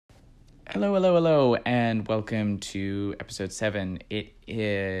Hello, hello, hello, and welcome to episode 7. It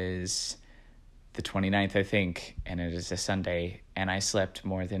is the 29th, I think, and it is a Sunday, and I slept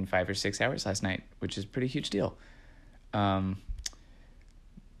more than 5 or 6 hours last night, which is a pretty huge deal. Um,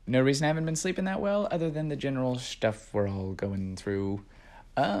 no reason I haven't been sleeping that well, other than the general stuff we're all going through.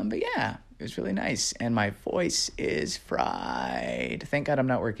 But yeah, it was really nice, and my voice is fried. Thank God I'm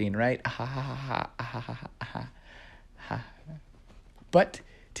not working, right? Ha ha ha ha ha ha ha ha. But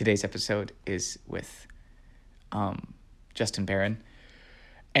today's episode is with Justin Barron,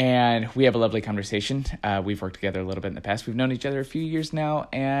 and we have a lovely conversation. We've worked together a little bit in the past. We've known each other a few years now,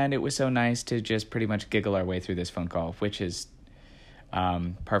 and it was so nice to just pretty much giggle our way through this phone call, which is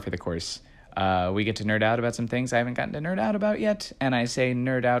par for the course. We get to nerd out about some things I haven't gotten to nerd out about yet, and I say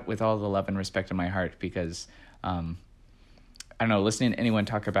nerd out with all the love and respect in my heart because, I don't know, listening to anyone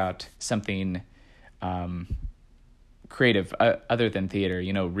talk about something creative other than theater,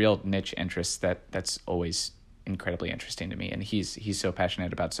 real niche interests, that's always incredibly interesting to me, and he's so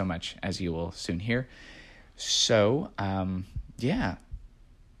passionate about so much, as you will soon hear. So yeah,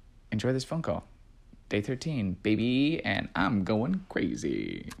 enjoy this phone call. Day 13, baby, and I'm going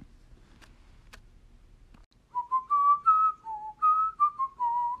crazy.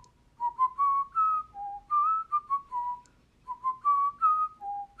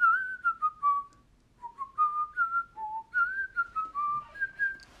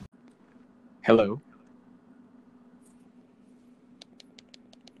 Hello.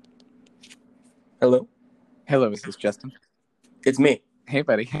 Hello, Hello, is this Justin? it's me. Hey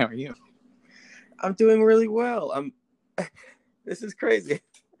buddy, how are you? I'm doing really well. This is crazy.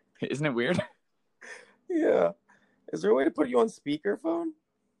 Isn't it weird? Yeah. Is there a way to put you on speakerphone?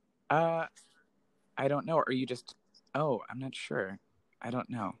 I don't know. Are you just... Oh, I'm not sure. I don't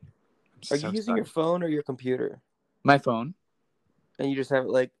know. Are you using your phone or your computer? My phone. And you just have it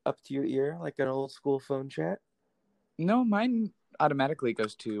like up to your ear, like an old school phone chat? No, mine automatically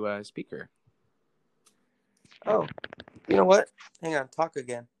goes to speaker. Oh, you know what? Hang on, talk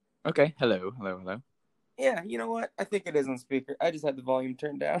again. Okay. Hello. Yeah, you know what? I think it is on speaker. I just had the volume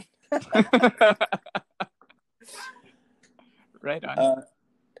turned down. Right on.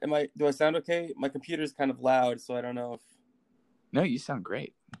 Do I sound okay? My computer's kind of loud, so I don't know if... No, you sound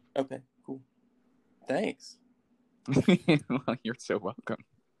great. Okay, cool. Thanks. Well, you're so welcome.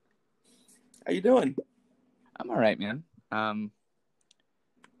 How you doing? I'm all right, man.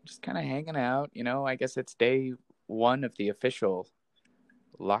 Just kind of hanging out. I guess it's day 1 of the official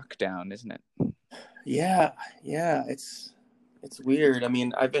lockdown, isn't it? Yeah, it's weird. I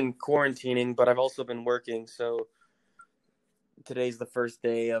mean, I've been quarantining, but I've also been working, so today's the first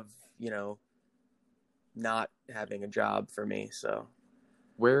day of, not having a job for me, so.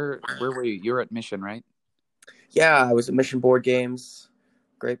 Where were you? You're at Mission, right? Yeah, I was at Mission Board Games.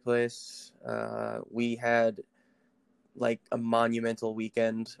 Great place. We had like a monumental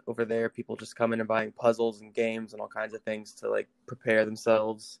weekend over there. People just coming and buying puzzles and games and all kinds of things to like prepare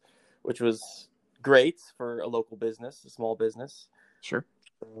themselves, which was great for a local business, a small business. Sure.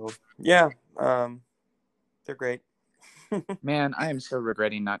 So, yeah, they're great. Man, I am so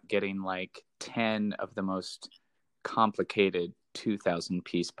regretting not getting like 10 of the most complicated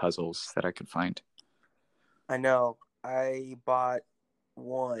 2,000-piece puzzles that I could find. I know. I bought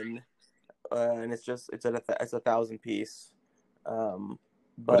one, and it's a 1,000 piece. What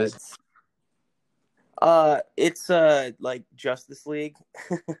But is it? it's like Justice League.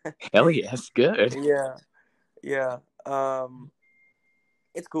 Hell yes, good. Yeah.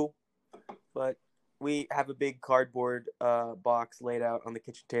 It's cool, but we have a big cardboard box laid out on the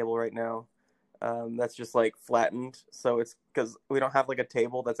kitchen table right now. That's just like flattened, so it's because we don't have like a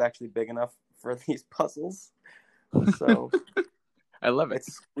table that's actually big enough for these puzzles. So I love it.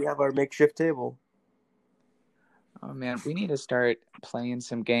 we have our makeshift table. Oh man, we need to start playing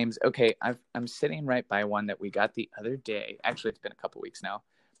some games. Okay, I'm sitting right by one that we got the other day. Actually, it's been a couple weeks now,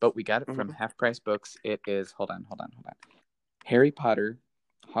 but we got it from Half Price Books. It is hold on. Harry Potter,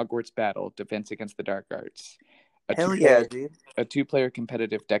 Hogwarts Battle: Defense Against the Dark Arts. Hell yeah, dude! A 2-player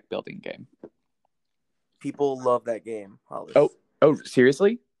competitive deck building game. People love that game, Hollis. Oh,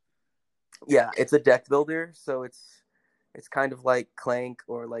 seriously? Yeah, it's a deck builder, so it's kind of like Clank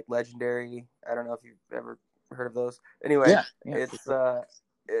or like Legendary. I don't know if you've ever heard of those. Anyway, yeah, it's sure.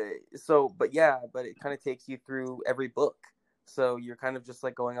 but it kind of takes you through every book. So you're kind of just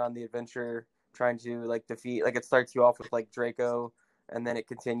like going on the adventure, trying to like defeat. Like it starts you off with like Draco, and then it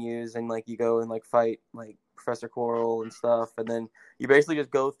continues, and like you go and like fight like Professor Quirrell and stuff, and then you basically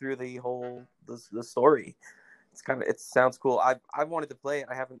just go through the whole the story. It sounds cool. I've wanted to play it.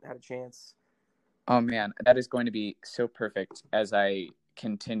 I haven't had a chance. Oh man, that is going to be so perfect as I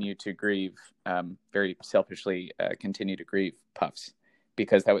continue to grieve, very selfishly, continue to grieve Puffs,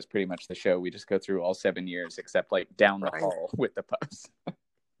 because that was pretty much the show. We just go through all 7 years, except like down the hall with the Puffs.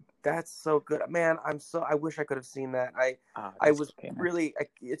 That's so good, man. I wish I could have seen that. I was okay, really.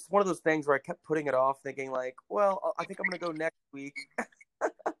 It's one of those things where I kept putting it off, thinking like, well, I think I'm gonna go next week,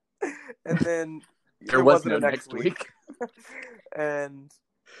 and then there wasn't a next week. And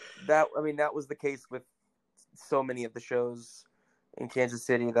that was the case with so many of the shows in Kansas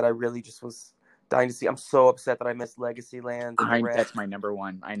City that I really just was dying to see. I'm so upset that I missed Legacyland. That's my number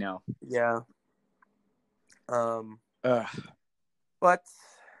one. I know. Yeah. But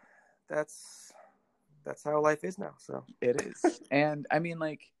that's how life is now. So it is. And I mean,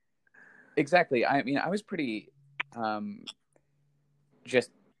 like, exactly. I mean, I was pretty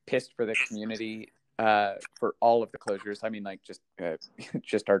just pissed for the community for all of the closures. I mean, like, just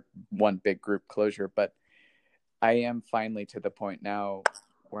our one big group closure. But I am finally to the point now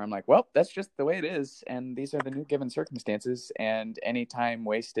where I'm like, well, that's just the way it is, and these are the new given circumstances. And any time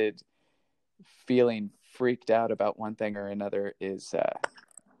wasted feeling freaked out about one thing or another is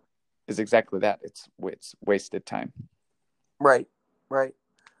exactly that. It's wasted time. Right. I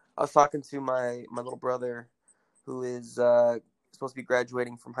was talking to my little brother, who is supposed to be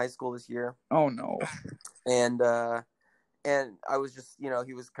graduating from high school this year. Oh no. And I was just,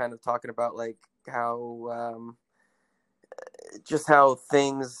 he was kind of talking about like how just how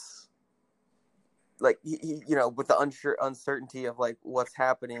things, like, he, with the uncertainty of like what's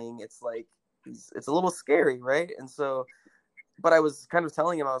happening, it's like it's a little scary, right? And so, but I was kind of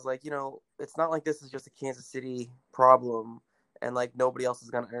telling him, I was like, it's not like this is just a Kansas City problem and like nobody else is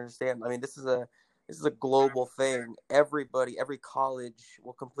going to understand. I mean, this is a global thing. Everybody, every college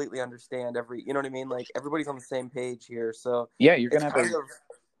will completely understand. You know what I mean? Like, everybody's on the same page here. So yeah, you're going to have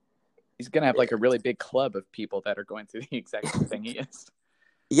he's going to have like a really big club of people that are going through the exact same thing he is.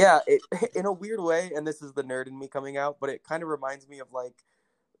 Yeah, in a weird way, and this is the nerd in me coming out, but it kind of reminds me of like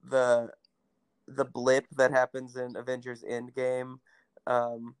the blip that happens in Avengers Endgame,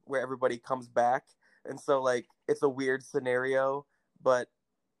 where everybody comes back. And so like it's a weird scenario, but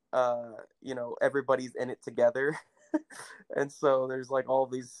everybody's in it together. And so there's like all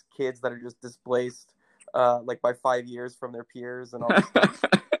these kids that are just displaced like by 5 years from their peers and all this stuff.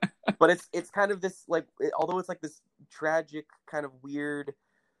 But it's kind of this, like, although it's like this tragic kind of weird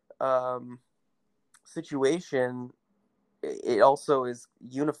situation, it also is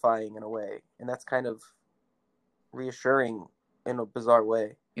unifying in a way, and that's kind of reassuring in a bizarre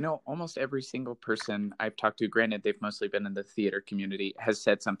way. Almost every single person I've talked to, granted they've mostly been in the theater community, has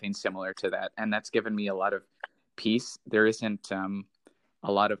said something similar to that, and that's given me a lot of peace. There isn't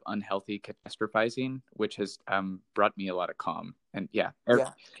a lot of unhealthy catastrophizing, which has brought me a lot of calm. And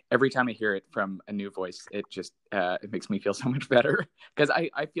every time I hear it from a new voice, it just it makes me feel so much better, because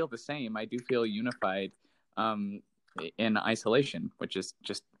I feel the same. I do feel unified in isolation, which is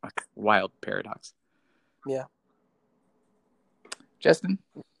just a wild paradox. Yeah. Justin,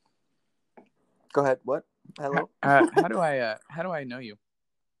 go ahead. What? Hello. How do I know you?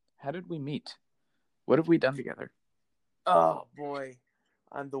 How did we meet? What have we done together? Oh boy,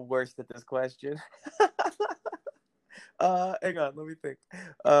 I'm the worst at this question. Hang on, let me think.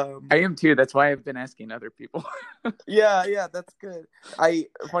 I am too. That's why I've been asking other people. Yeah, that's good.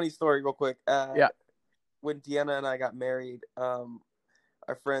 Funny story, real quick. Yeah. When Deanna and I got married, our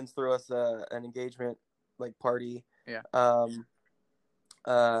friends threw us an engagement like party. Yeah.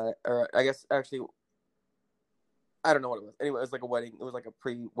 Or I guess actually, I don't know what it was. Anyway, it was like a wedding. It was like a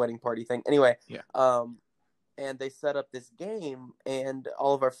pre-wedding party thing. Anyway. Yeah. And they set up this game, and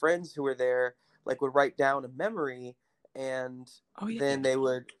all of our friends who were there like would write down a memory, and then they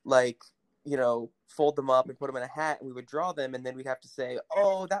would like, fold them up and put them in a hat, and we would draw them, and then we'd have to say,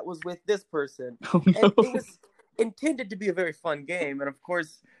 oh, that was with this person. Oh, no. And it was intended to be a very fun game, and of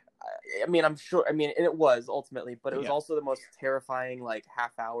course, I'm sure, and it was ultimately, but it was also the most terrifying like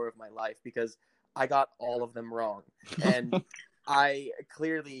half hour of my life, because I got all of them wrong. And I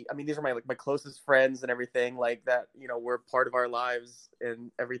clearly, these are my closest friends and everything like that, were part of our lives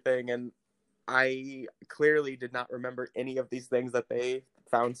and everything. And I clearly did not remember any of these things that they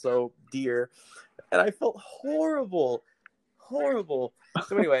found so dear. And I felt horrible.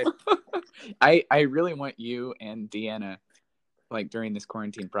 So anyway. I really want you and Deanna, like during this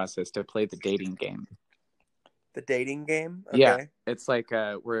quarantine process, to play the dating game. The dating game? Okay. Yeah. It's like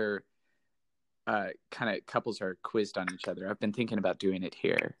where kind of couples are quizzed on each other. I've been thinking about doing it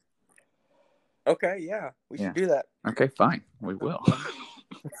here. Okay, yeah. We should do that. Okay, fine. We will.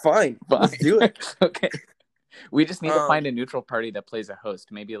 Fine. Let's do it. Okay. We just need to find a neutral party that plays a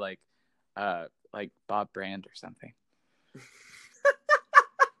host. Maybe like Bob Brand or something.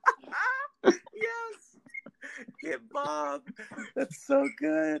 it, Bob. That's so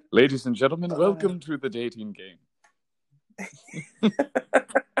good. Ladies and gentlemen, welcome to the dating game.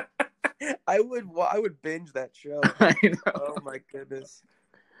 I would binge that show. I know. Oh my goodness,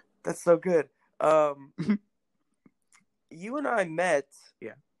 that's so good. You and I met,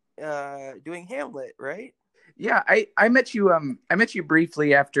 doing Hamlet, right? Yeah, I met you. I met you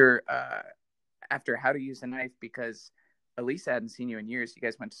briefly after How to Use a Knife, because Elisa hadn't seen you in years. You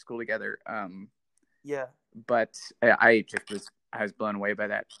guys went to school together. Yeah. But I was blown away by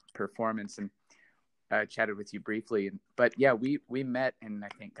that performance, and chatted with you briefly. But yeah, we met and I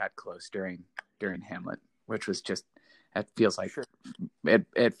think got close during Hamlet, which was just, it feels like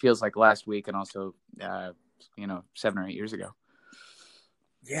it feels like last week, and also 7 or 8 years ago.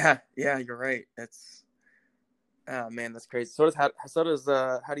 Yeah, you're right. That's, oh man, that's crazy. So does How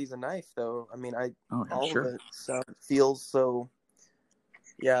to Use a Knife, though. I mean, all of it feels so.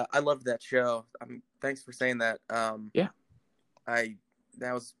 Yeah, I loved that show. Thanks for saying that. Yeah,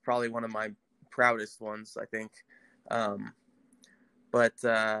 that was probably one of my proudest ones, I think. But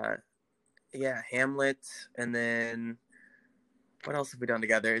yeah, Hamlet, and then what else have we done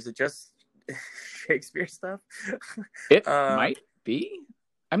together? Is it just Shakespeare stuff? It might be.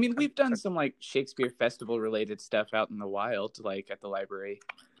 I mean, we've done some like Shakespeare festival related stuff out in the wild, like at the library.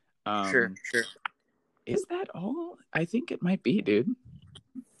 Sure. Is that all? I think it might be, dude.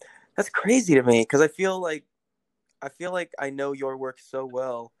 That's crazy to me, because I feel like I know your work so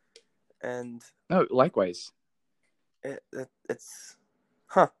well, and no, likewise. It's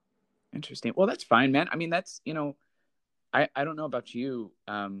interesting. Well, that's fine, man. I mean, that's, I don't know about you,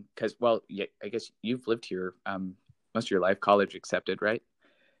 because, well, yeah, I guess you've lived here most of your life, college accepted, right?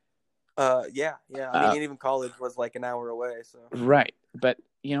 Yeah. I mean, even college was like an hour away, so. Right, but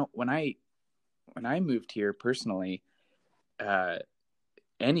when I moved here personally,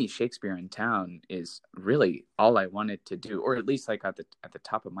 any Shakespeare in town is really all I wanted to do, or at least like at the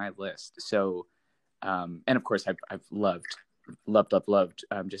top of my list. So, and of course, I've loved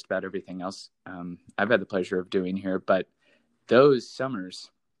just about everything else I've had the pleasure of doing here. But those summers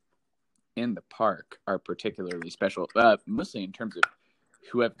in the park are particularly special, mostly in terms of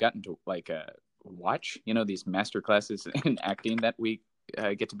who I've gotten to watch. These master classes in acting that we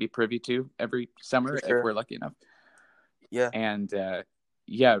get to be privy to every summer, if we're lucky enough. Yeah, and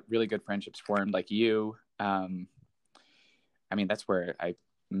really good friendships formed, like you. I mean, that's where I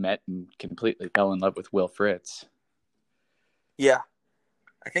met and completely fell in love with Will Fritz. Yeah,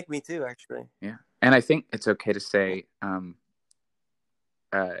 I think me too, actually. Yeah, and I think it's okay to say, and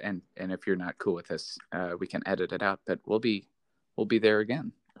if you're not cool with this, we can edit it out. But we'll be there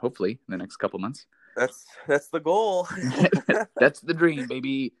again, hopefully, in the next couple months. That's the goal. That's the dream,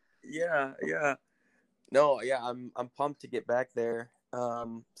 baby. Yeah. No, yeah, I'm pumped to get back there.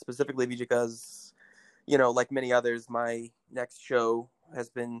 Specifically because, like many others, my next show has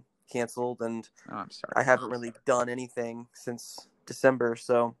been canceled, and I'm sorry, I haven't really done anything since December,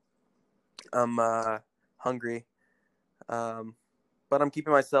 so I'm hungry. But I'm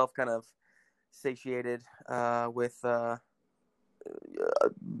keeping myself kind of satiated with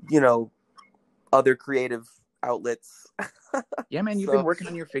other creative outlets. Yeah, man, you've been working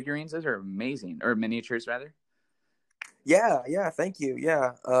on your figurines. Those are amazing, or miniatures rather. Yeah, thank you.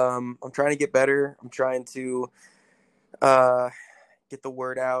 Yeah, I'm trying to get better. I'm trying to get the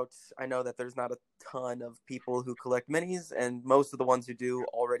word out. I know that there's not a ton of people who collect minis, and most of the ones who do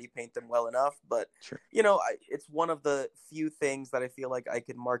already paint them well enough. But sure. It's one of the few things that I feel like I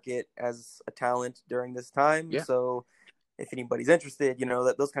can market as a talent during this time. Yeah. So if anybody's interested,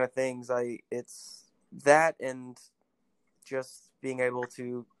 that those kind of things, it's that, and just being able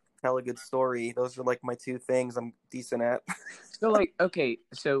to tell a good story. Those are like my two things I'm decent at. So okay,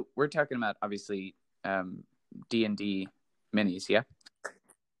 so we're talking about obviously D&D minis, yeah?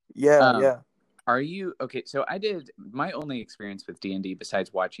 Yeah. Are you okay? So I did my only experience with D&D,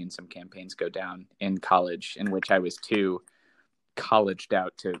 besides watching some campaigns go down in college, in which I was too colleged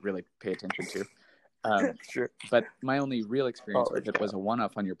out to really pay attention to. Sure. But my only real experience with it was a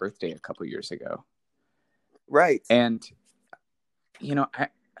one-off on your birthday a couple years ago. Right. And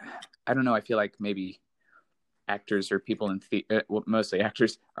I don't know. I feel like maybe actors or people in mostly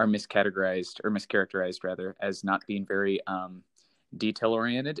actors are mischaracterized rather, as not being very detail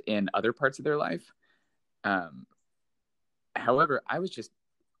oriented in other parts of their life. However, I was just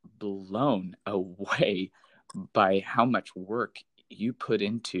blown away by how much work you put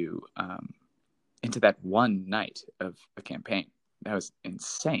into that one night of a campaign. That was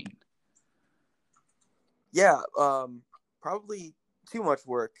insane. Yeah, probably too much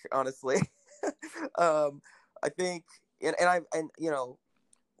work, honestly. I think, and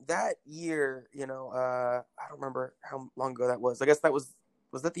that year, I don't remember how long ago that was. I guess was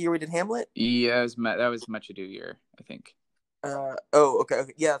that the year we did Hamlet? Yeah, that was Much Ado year, I think. Okay.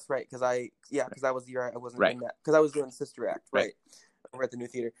 Yeah, that's right. Because that was the year I wasn't Right. in that, because I was doing Sister Act, Right. right? Over at the New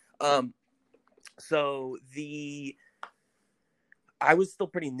Theater. So I was still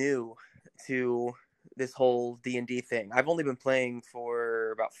pretty new to this whole D&D thing. I've only been playing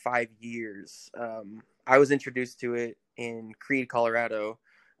for about 5 years. I was introduced to it in Creed, Colorado,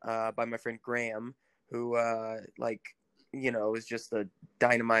 by my friend Graham, who is just a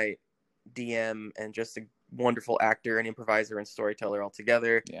dynamite DM and just a wonderful actor and improviser and storyteller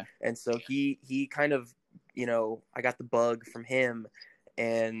altogether. Yeah. And so he kind of, I got the bug from him.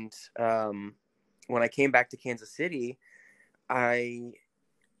 And when I came back to Kansas City, I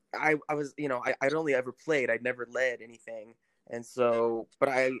was, I'd only ever played. I'd never led anything. And so, but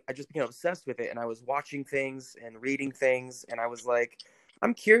I just became obsessed with it, and I was watching things and reading things, and I was like,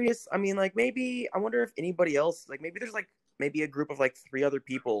 I'm curious. I mean, like, maybe I wonder if anybody else, like, maybe there's like maybe a group of like 3 other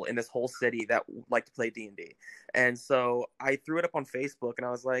people in this whole city that like to play D&D. And so I threw it up on Facebook, and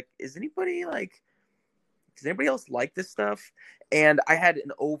I was like, does anybody else like this stuff? And I had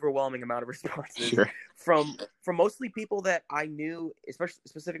an overwhelming amount of responses Sure. from mostly people that I knew, especially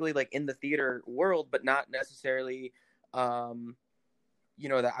specifically like in the theater world, but not necessarily,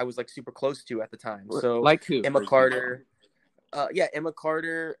 that I was like super close to at the time. So like who? Emma Carter, Emma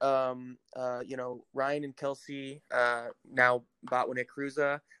Carter, Ryan and Kelsey, now Botwinick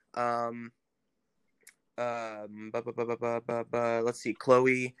Cruza, let's see,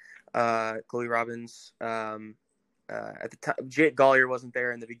 Chloe Robbins. At the time, Jake Collier wasn't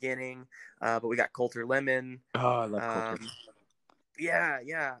there in the beginning, but we got Coulter Lemon. Oh, I love Coulter. Yeah.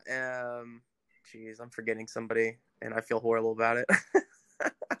 Geez, I'm forgetting somebody, and I feel horrible about it.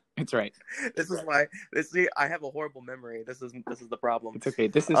 It's right. I have a horrible memory. This is the problem. It's okay.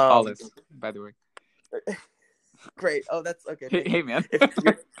 This is Hollis, by the way. Great. Oh, that's okay. Hey, man.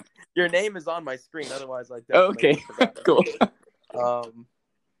 Your name is on my screen. Otherwise, I definitely forgot. Cool.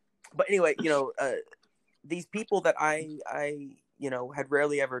 But anyway, these people that I had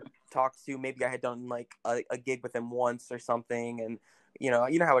rarely ever talked to. Maybe I had done like a gig with them once or something, and you know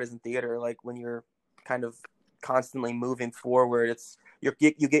how it is in theater. Like when you're kind of constantly moving forward, you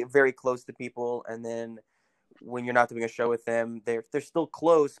get very close to people, and then when you're not doing a show with them, they're still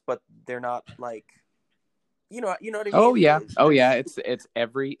close, but they're not like, you know what I mean? Oh yeah. It's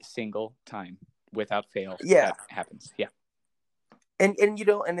every single time without fail. Yeah, that happens. Yeah. And and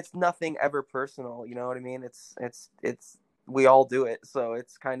it's nothing ever personal. You know what I mean? It's we all do it, so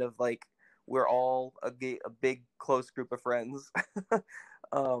it's kind of like we're all a big close group of friends.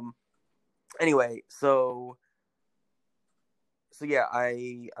 Anyway, so yeah,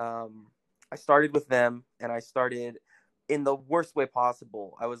 I started with them, and I started in the worst way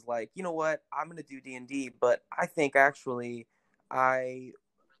possible. I was like, you know what? I'm going to do D&D, but I think actually I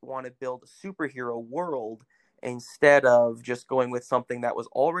want to build a superhero world instead of just going with something that was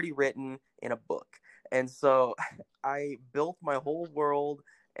already written in a book. And so I built my whole world,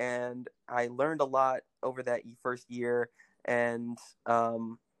 and I learned a lot over that first year. And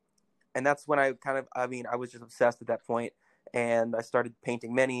that's when I was just obsessed at that point. And I started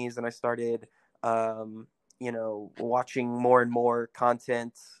painting minis, and I started, watching more and more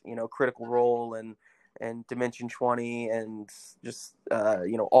content, Critical Role and Dimension 20 and just,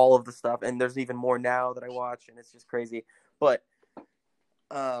 all of the stuff. And there's even more now that I watch, and it's just crazy. But,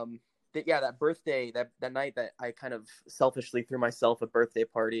 that birthday, that night that I kind of selfishly threw myself a birthday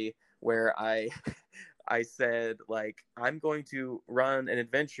party where I said, like, I'm going to run an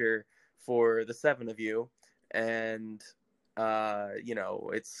adventure for the 7 of you, and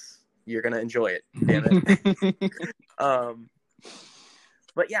you're gonna enjoy it, damn it.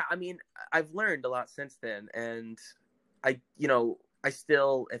 But yeah, I mean, I've learned a lot since then, and I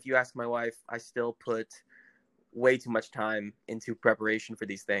still, if you ask my wife, I still put way too much time into preparation for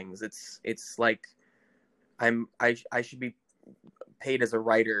these things. It's like I should be paid as a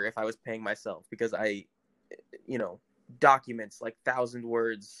writer if I was paying myself, because I documents like 1,000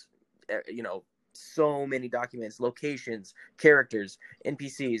 words, so many documents, locations, characters,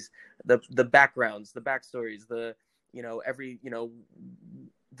 NPCs, the backgrounds, the backstories, the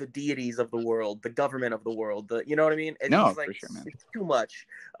deities of the world, the government of the world, you know what I mean? It's for sure, man. It's too much.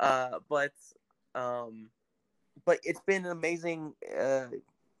 But it's been an amazing,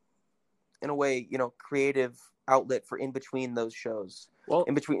 in a way, creative outlet for in between those shows. Well,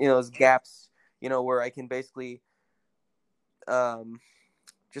 in between those gaps, where I can basically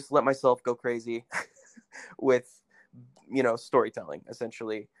just let myself go crazy with storytelling,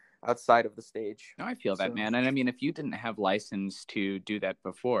 essentially. outside of the stage. No, I feel that, So man. And I mean, if you didn't have license to do that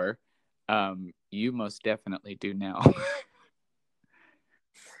before, you most definitely do now.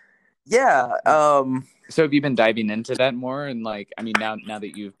 yeah, So have you been diving into that more? And like, I mean, now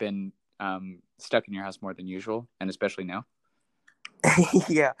that you've been stuck in your house more than usual, and especially now.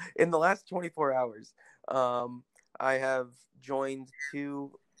 yeah. In the last 24 hours, I have joined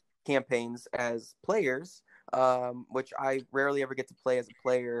 2 campaigns as players, which I rarely ever get to play as a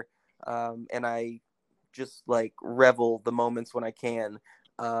player, and I just like revel the moments when I can.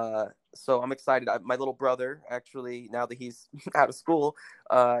 So I'm excited. My little brother, actually, now that he's out of school,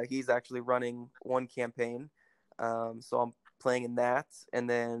 he's actually running one campaign. So I'm playing in that, and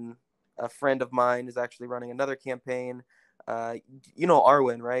then a friend of mine is actually running another campaign. Uh, you know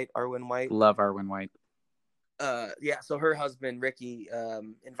Arwen, right? Arwen White. Love Arwen White. Yeah. So her husband Ricky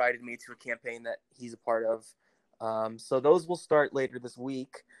invited me to a campaign that he's a part of. So those will start later this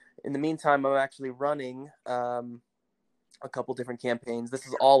week. In the meantime, I'm actually running a couple different campaigns. This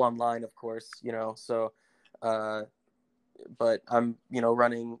is all online, of course, So, uh, but I'm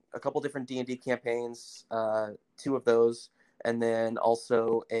running a couple different D&D campaigns, 2 of those, and then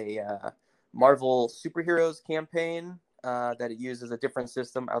also a Marvel superheroes campaign that it uses a different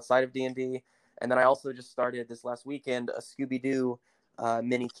system outside of D&D. And then I also just started this last weekend a Scooby-Doo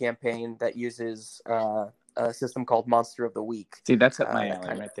mini campaign that uses a system called Monster of the Week. See, that's up my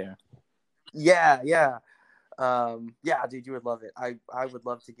alley right there. Yeah, yeah. Yeah, dude, you would love it. I would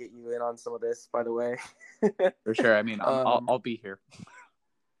love to get you in on some of this, by the way. For sure. I mean, I'll be here.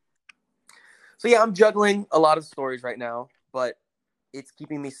 So yeah, I'm juggling a lot of stories right now, but it's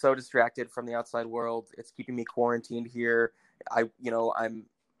keeping me so distracted from the outside world. It's keeping me quarantined here.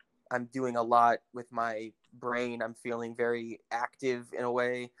 I'm doing a lot with my brain. I'm feeling very active in a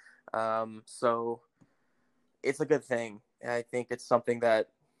way. So it's a good thing. And I think it's something that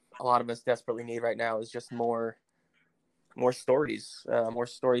a lot of us desperately need right now is just more stories, more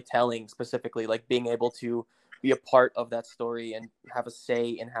storytelling, specifically like being able to be a part of that story and have a say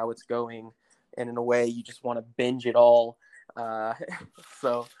in how it's going. And in a way, you just want to binge it all. Uh,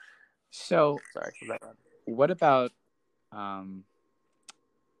 so sorry. What about,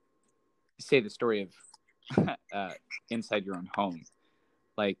 say, the story of inside your own home?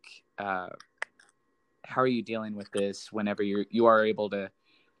 Like, how are you dealing with this whenever you are able to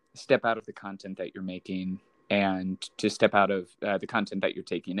step out of the content that you're making and to step out of the content that you're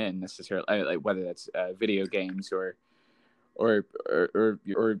taking in necessarily, like whether that's video games or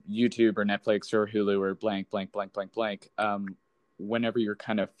YouTube or Netflix or Hulu or blank, blank, blank, blank, blank. Whenever you're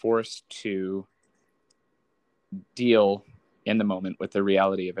kind of forced to deal in the moment with the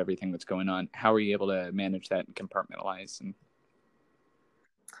reality of everything that's going on, how are you able to manage that and compartmentalize? And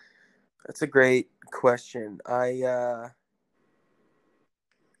That's a great question. I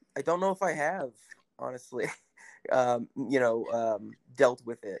don't know if I have, honestly, dealt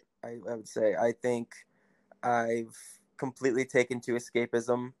with it. I would say I think I've completely taken to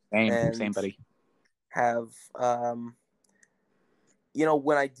escapism same, and buddy. have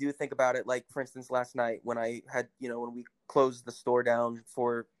when I do think about it, like for instance last night when I had when we closed the store down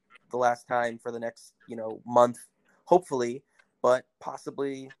for the last time for the next month, hopefully, but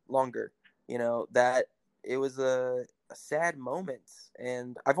possibly longer, that it was a sad moment.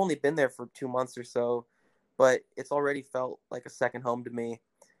 And I've only been there for 2 months or so, but it's already felt like a second home to me.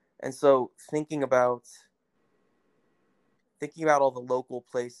 And so thinking about all the local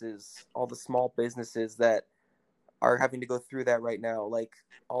places, all the small businesses that are having to go through that right now, like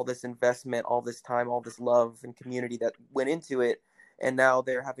all this investment, all this time, all this love and community that went into it, and now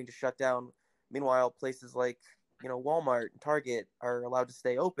they're having to shut down. Meanwhile, places like Walmart and Target are allowed to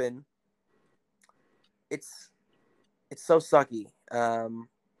stay open. It's so sucky,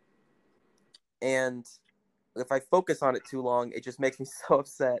 and if I focus on it too long, it just makes me so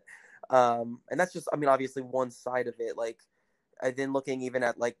upset. And that's just, I mean, obviously one side of it. Like, I've been looking even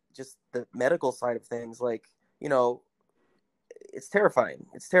at like just the medical side of things. Like, it's terrifying.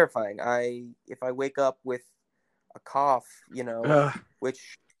 It's terrifying. If I wake up with a cough,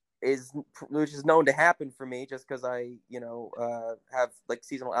 which is known to happen for me just because I, have like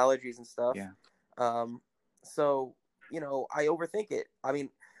seasonal allergies and stuff. Yeah. So, I overthink it. I mean,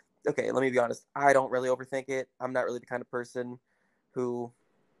 okay, let me be honest. I don't really overthink it. I'm not really the kind of person who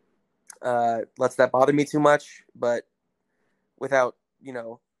lets that bother me too much, but without,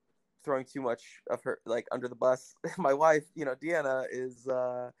 throwing too much of her like under the bus. My wife, Deanna is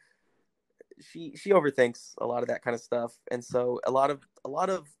she overthinks a lot of that kind of stuff. And so a lot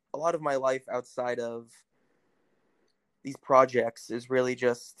of my life outside of these projects is really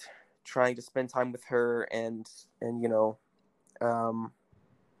just trying to spend time with her and um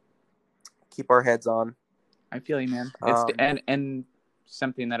keep our heads on. I feel you, man. It's Um, and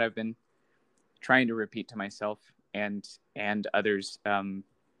something that I've been trying to repeat to myself and others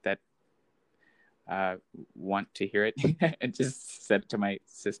that want to hear it, and just said it to my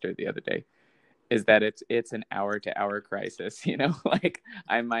sister the other day, is that it's an hour to hour crisis. Like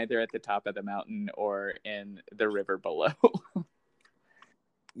I'm either at the top of the mountain or in the river below.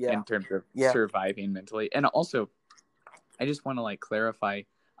 yeah, in terms of yeah, surviving mentally. And also, I just want to like clarify.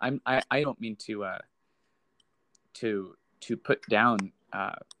 I don't mean to put down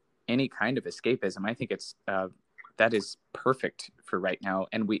any kind of escapism. I think it's that is perfect for right now.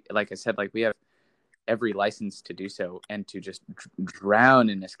 And we, like I said, like we have every license to do so and to just drown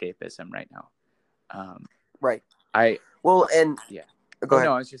in escapism right now. right. I Well, and Yeah. go Oh ahead.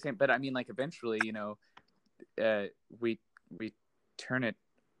 no, I was just saying. But I mean, like eventually, we turn it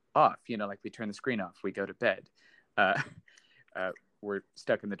off. Like we turn the screen off. We go to bed. Uh, we're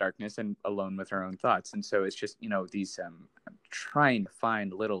stuck in the darkness and alone with our own thoughts. And so it's just these I'm trying to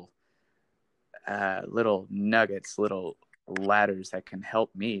find little nuggets, little ladders that can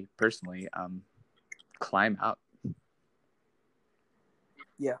help me personally climb out.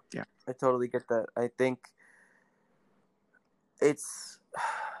 Yeah, Yeah. I totally get that. I think it's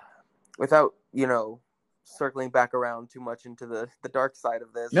without circling back around too much into the dark side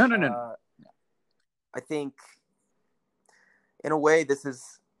of this. No. I think in a way this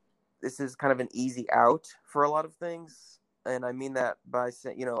is kind of an easy out for a lot of things, and I mean that by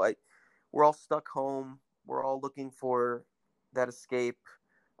saying we're all stuck home, we're all looking for that escape,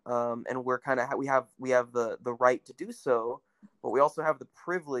 and we're kind of we have the right to do so, but we also have the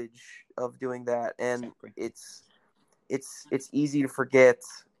privilege of doing that, and Exactly. it's easy to forget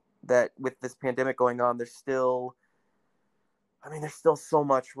that with this pandemic going on, there's still so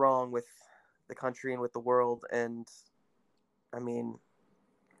much wrong with the country and with the world, and I mean,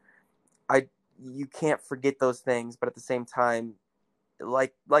 you can't forget those things, but at the same time,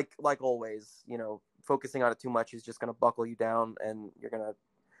 like always, focusing on it too much is just going to buckle you down, and you're going to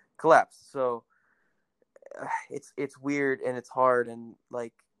collapse. So it's weird and it's hard, and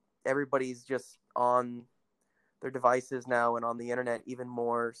like everybody's just on their devices now and on the internet even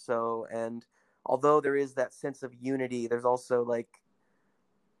more so. And although there is that sense of unity, there's also like,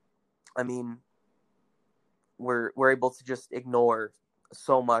 I mean, we're able to just ignore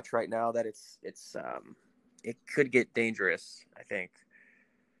so much right now that it could get dangerous, I think.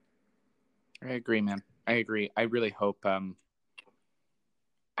 I agree, man. I agree. I really hope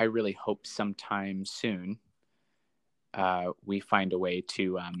sometime soon we find a way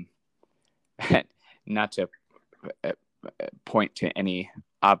to not to point to any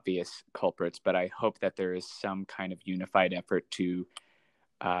obvious culprits, but I hope that there is some kind of unified effort to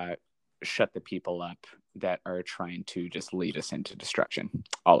shut the people up that are trying to just lead us into destruction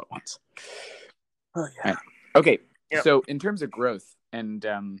all at once. Oh yeah. Right. Okay. Yep. So in terms of growth and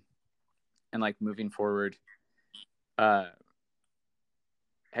like moving forward, have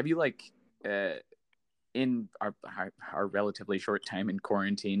you like in our relatively short time in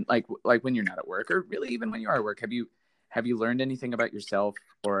quarantine, like when you're not at work, or really even when you are at work, have you learned anything about yourself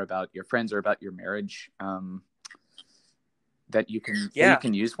or about your friends or about your marriage that you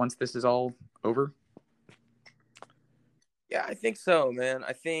can use once this is all over? Yeah, I think so, man.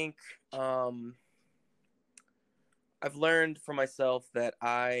 I think I've learned for myself that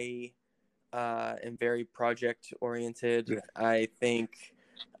I am very project oriented. Yeah. I think,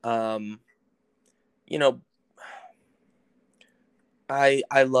 you know,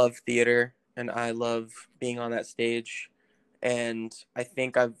 I love theater and I love being on that stage, and I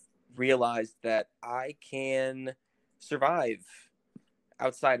think I've realized that I can survive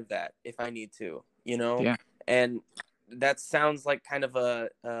outside of that if I need to, Yeah. and that sounds like kind of a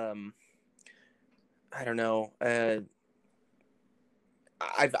I don't know.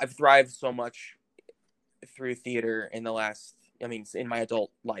 I've thrived so much through theater in the last, I mean, in my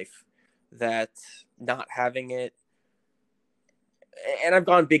adult life, that not having it, and I've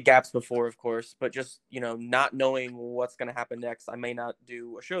gone big gaps before, of course, but just not knowing what's going to happen next. I may not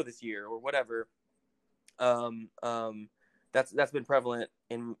do a show this year or whatever. Um, um, that's been prevalent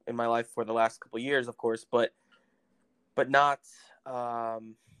in my life for the last couple of years, of course, but not.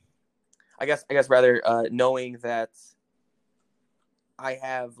 I guess rather knowing that I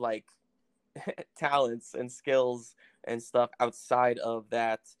have like talents and skills and stuff outside of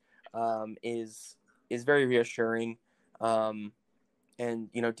that is very reassuring. And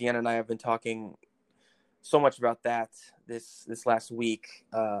Deanna and I have been talking so much about that this last week,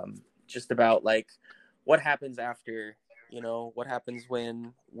 just about like what happens after, what happens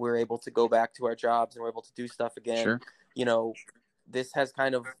when we're able to go back to our jobs and we're able to do stuff again. Sure. this has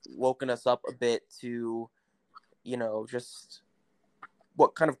kind of woken us up a bit to, just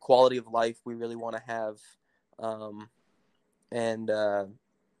what kind of quality of life we really want to have, and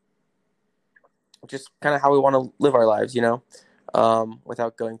just kind of how we want to live our lives,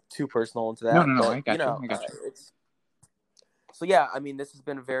 without going too personal into that. No. But I got you. it's so yeah. I mean, this has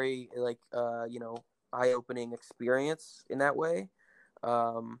been a very eye-opening experience in that way.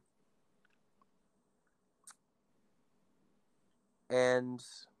 And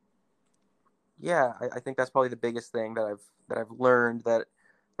yeah, I think that's probably the biggest thing that I've learned that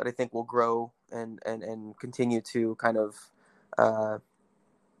I think will grow and continue to kind of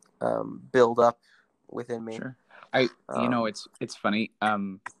build up within me. Sure. It's funny,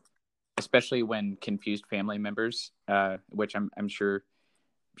 especially when confused family members, which I'm sure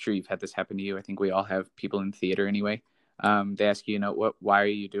you've had this happen to you. I think we all have people in theater anyway. They ask you, why are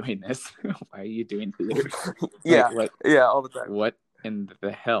you doing this? Why are you doing theater? Yeah, all the time. What in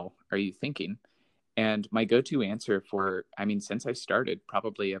the hell are you thinking? And my go-to answer since I started,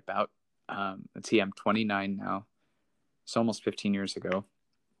 probably about, let's see, I'm 29 now, so almost 15 years ago,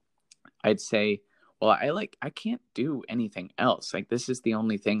 I'd say, well, I can't do anything else. Like, this is the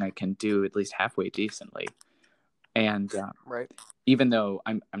only thing I can do at least halfway decently. And right. Even though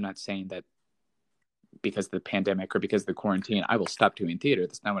I'm not saying that because of the pandemic or because of the quarantine, I will stop doing theater.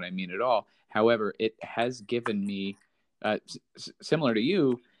 That's not what I mean at all. However, it has given me, similar to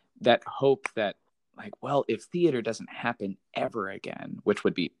you, that hope that, like, well, if theater doesn't happen ever again, which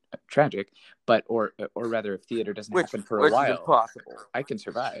would be tragic, but or rather, if theater doesn't happen for a while, is impossible. I can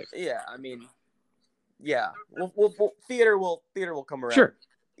survive. Yeah, I mean, yeah, theater will come around, sure,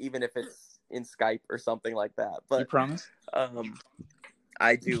 even if it's in Skype or something like that. But you promise?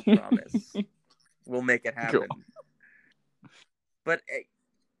 I do promise. We'll make it happen. Cool. But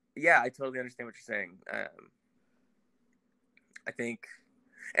yeah, I totally understand what you're saying. I think,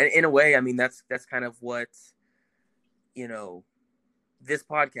 and in a way, I mean, that's kind of what, this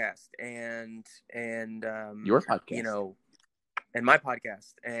podcast and your podcast, and my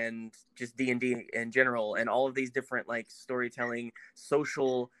podcast and just D&D in general, and all of these different like storytelling,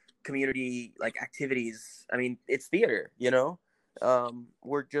 social, community like activities. I mean, it's theater,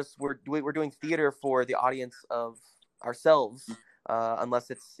 we're doing theater for the audience of ourselves,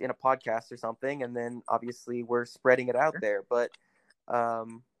 unless it's in a podcast or something, and then obviously we're spreading it out there. But I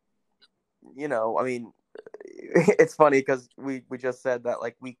mean, it's funny because we just said that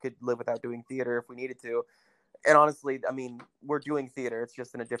like we could live without doing theater if we needed to, and honestly, I mean, we're doing theater, it's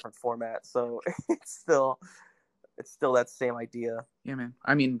just in a different format, so it's still that same idea. Yeah, man.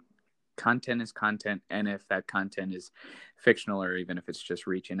 I mean, content is content, and if that content is fictional or even if it's just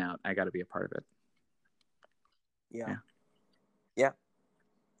reaching out, I got to be a part of it. Yeah,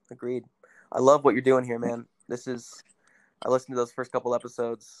 agreed. I love what you're doing here, man. I listened to those first couple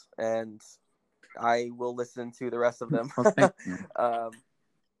episodes, and I will listen to the rest of them. Well, thank you.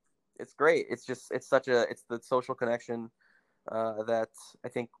 It's great. It's the social connection that I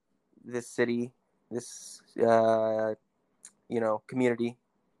think this city, this community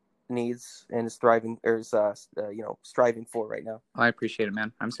needs and is thriving, or is striving for right now. Well, I appreciate it,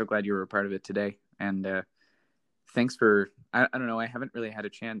 man. I'm so glad you were a part of it today, and thanks for. I don't know. I haven't really had a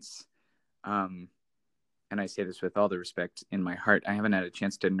chance, and I say this with all the respect in my heart. I haven't had a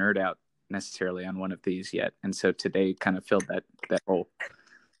chance to nerd out necessarily on one of these yet, and so today kind of filled that hole.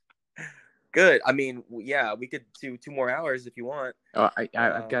 Good. I mean, yeah, we could do 2 more hours if you want. Oh,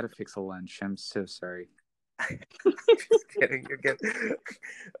 I've got to fix a lunch. I'm so sorry. Just kidding. You're good.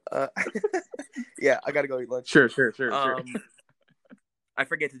 Yeah, I got to go eat lunch. Sure. I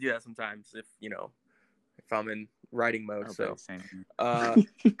forget to do that sometimes if I'm in writing mode. Okay, so, all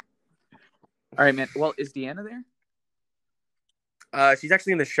right, man. Well, is Deanna there? She's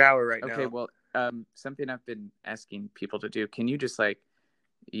actually in the shower right now. Okay. Well, something I've been asking people to do. Can you just like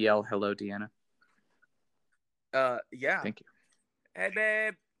yell hello, Deanna? Yeah. Thank you. Hey,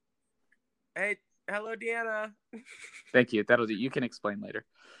 babe. Hey, hello, Deanna. Thank you. That'll do. You can explain later.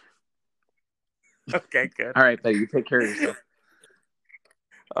 Okay, good. All right, buddy. You take care of yourself.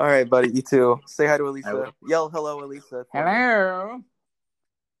 All right, buddy. You too. Say hi to Elisa. Yell hello, Elisa. Hello.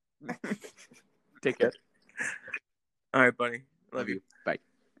 Take care. All right, buddy. Love you. Bye.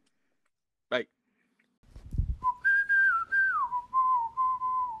 Bye.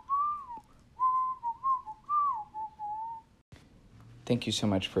 Thank you so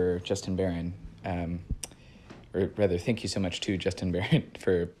much for Justin Barron, or rather, thank you so much to Justin Barron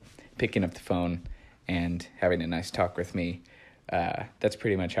for picking up the phone and having a nice talk with me. That's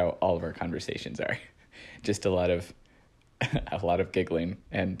pretty much how all of our conversations are. Just a lot of a lot of giggling.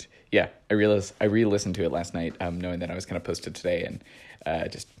 And yeah, I re-listened to it last night, knowing that I was going to post it today, and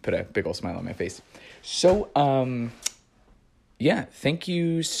just put a big old smile on my face. So, yeah, thank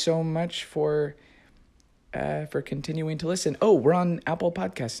you so much for continuing to listen. Oh, we're on Apple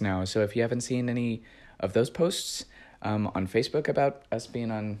Podcasts now. So if you haven't seen any of those posts on Facebook about us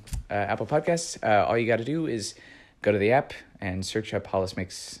being on Apple Podcasts, all you got to do is go to the app and search Hollis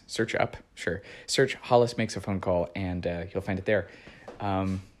Makes a Phone Call, and you'll find it there.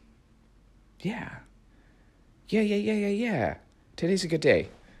 Yeah. Today's a good day.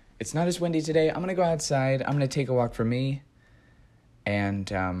 It's not as windy today. I'm going to go outside. I'm going to take a walk for me.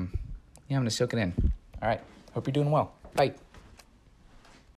 And, I'm going to soak it in. All right. Hope you're doing well. Bye.